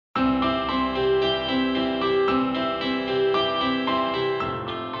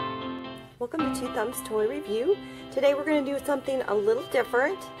welcome to Two Thumbs Toy Review. Today we're going to do something a little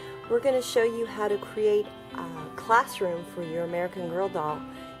different. We're going to show you how to create a classroom for your American Girl doll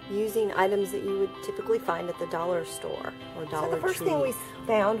using items that you would typically find at the dollar store or Dollar Tree. So the first thing we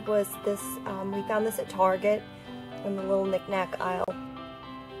found was this, we found this at Target in the little knick-knack aisle.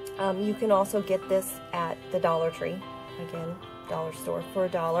 You can also get this at the Dollar Tree, again, dollar store for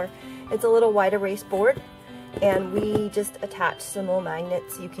 $1. It's a little white erase board, and we just attach some little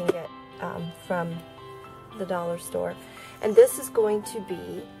magnets you can get from the dollar store. And this is going to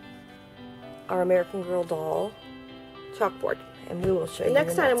be our American Girl doll chalkboard, and we will show you. The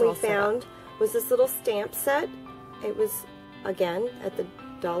next item we found was this little stamp set. It was, again, at the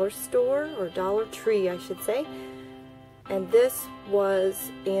dollar store, or Dollar Tree I should say, and this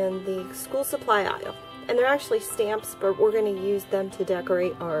was in the school supply aisle. And they're actually stamps, but we're going to use them to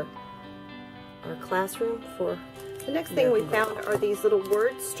decorate our classroom for. The next thing we found are these little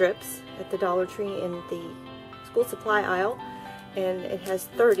word strips at the Dollar Tree in the school supply aisle, and it has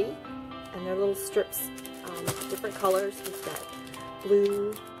 30, and they're little strips, different colors. We've got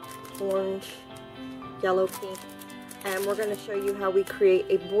blue, orange, yellow, pink, and we're going to show you how we create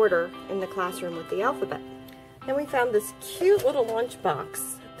a border in the classroom with the alphabet. And we found this cute little lunch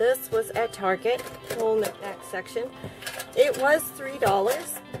box. This was at Target, little knick-knack section. It was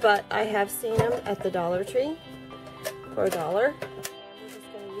 $3, but I have seen them at the Dollar Tree for $1. We're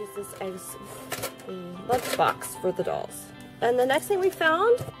just going to use this as the lunch box for the dolls. And the next thing we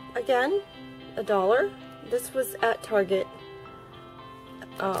found, again, $1. This was at Target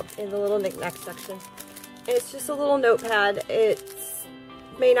in the little knick-knack section. It's just a little notepad. It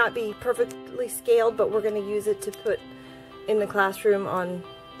may not be perfectly scaled, but we're going to use it to put in the classroom on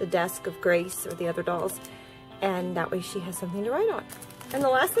the desk of Grace or the other dolls, and that way she has something to write on. And the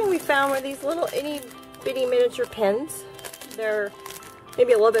last thing we found were these little itty-bitty miniature pens. They're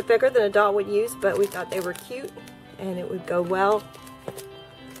maybe a little bit bigger than a doll would use, but we thought they were cute and it would go well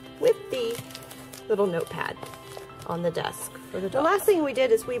with the little notepad on the desk for the doll. The last thing we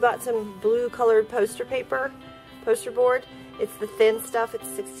did is we bought some blue colored poster board. It's the thin stuff. It's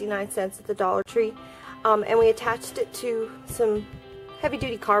 69 cents at the Dollar Tree. And we attached it to some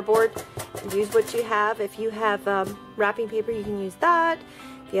heavy-duty cardboard. Use what you have. If you have wrapping paper, you can use that.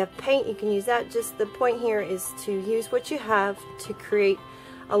 If you have paint, you can use that. Just the point here is to use what you have to create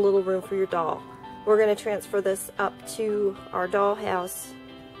a little room for your doll. We're going to transfer this up to our dollhouse,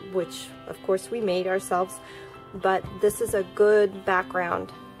 which of course we made ourselves, but this is a good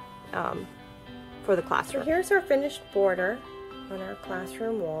background for the classroom. So here's our finished border on our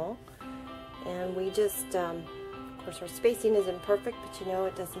classroom wall, and we just of course our spacing isn't perfect, but you know,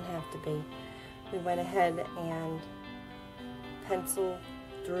 it doesn't have to be. We went ahead and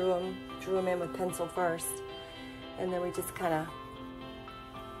drew them in with pencil first, and then we just kind of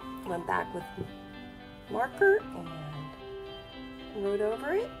went back with marker and wrote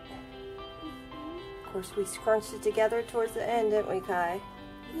over it. Of course, we scrunched it together towards the end, didn't we, Kai?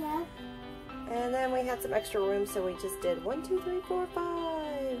 Yeah. And then we had some extra room, so we just did 1, 2, 3, 4,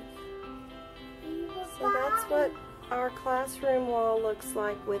 5. So that's what our classroom wall looks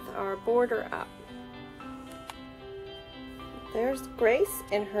like with our border up. There's Grace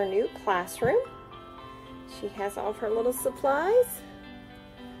in her new classroom. She has all of her little supplies.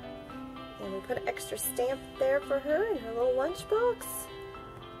 And we put an extra stamp there for her in her little lunchbox.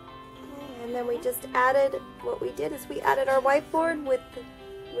 And then we just added, what we did is we added our whiteboard with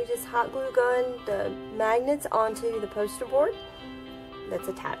we just hot glue gunned the magnets onto the poster board that's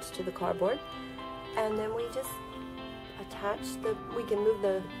attached to the cardboard, and then we just attach we can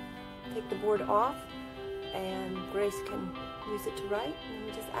take the board off, and Grace can use it to write, and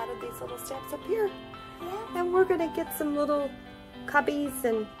we just added these little stamps up here. Yeah. And we're gonna get some little cubbies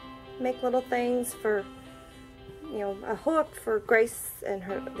and make little things for, you know, a hook for Grace and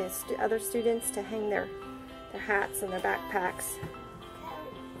the other students to hang their hats and their backpacks.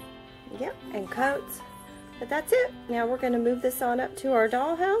 Yep, and coats. But that's it. Now we're going to move this on up to our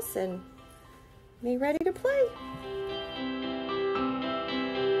dollhouse and be ready to play.